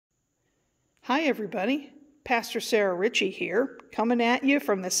Hi, everybody. Pastor Sarah Ritchie here, coming at you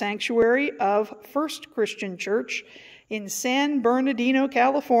from the sanctuary of First Christian Church in San Bernardino,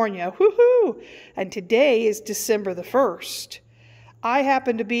 California. Woohoo! And today is December the 1st. I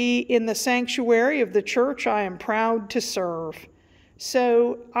happen to be in the sanctuary of the church I am proud to serve.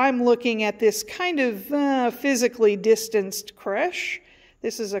 So I'm looking at this kind of physically distanced creche.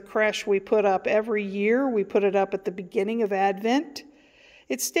 This is a creche we put up every year. We put it up at the beginning of Advent.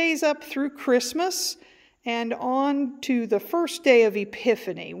 It stays up through Christmas and on to the first day of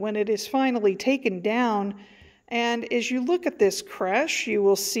Epiphany, when it is finally taken down. And as you look at this creche, you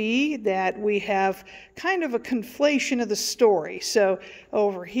will see that we have kind of a conflation of the story. So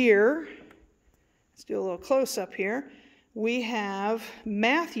over here, let's do a little close-up here, we have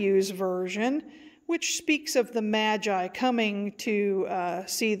Matthew's version, which speaks of the Magi coming to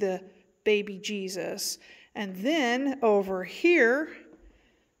see the baby Jesus. And then over here,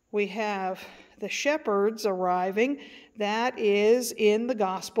 we have the shepherds arriving. That is in the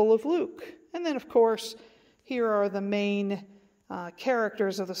Gospel of Luke. And then, of course, here are the main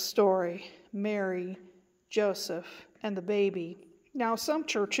characters of the story: Mary, Joseph, and the baby. Now, some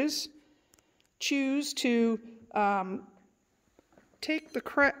churches choose to take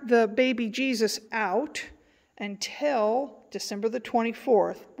the baby Jesus out until December the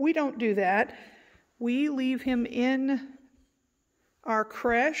 24th. We don't do that. We leave him in our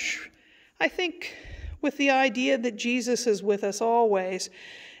creche, I think, with the idea that Jesus is with us always.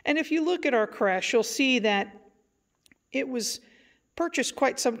 And if you look at our creche, you'll see that it was purchased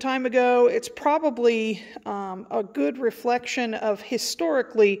quite some time ago. It's probably a good reflection of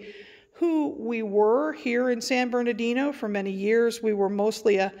historically who we were here in San Bernardino. For many years, we were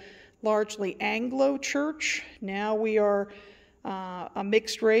mostly a largely Anglo church. Now we are a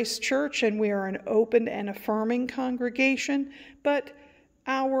mixed-race church, and we are an open and affirming congregation. But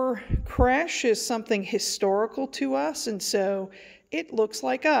our creche is something historical to us, and so it looks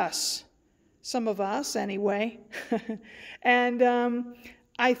like us. Some of us, anyway. And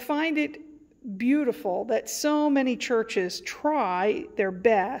I find it beautiful that so many churches try their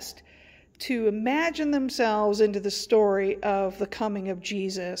best to imagine themselves into the story of the coming of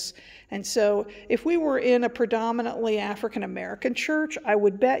Jesus. And so if we were in a predominantly African American church, I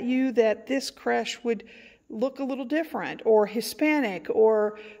would bet you that this creche would look a little different, or Hispanic,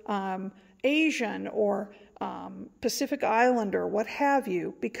 or Asian, or Pacific Islander, what have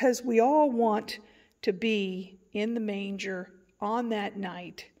you, because we all want to be in the manger on that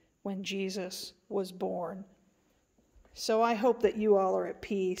night when Jesus was born. So I hope that you all are at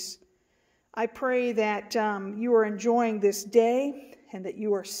peace. I pray that you are enjoying this day and that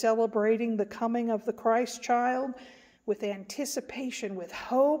you are celebrating the coming of the Christ child with anticipation, with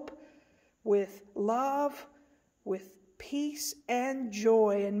hope, with love, with peace and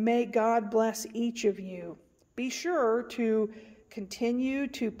joy. And may God bless each of you. Be sure to continue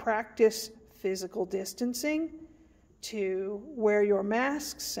to practice physical distancing, to wear your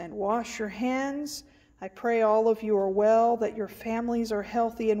masks and wash your hands. I pray all of you are well, that your families are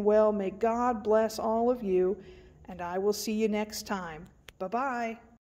healthy and well. May God bless all of you, and I will see you next time. Bye-bye.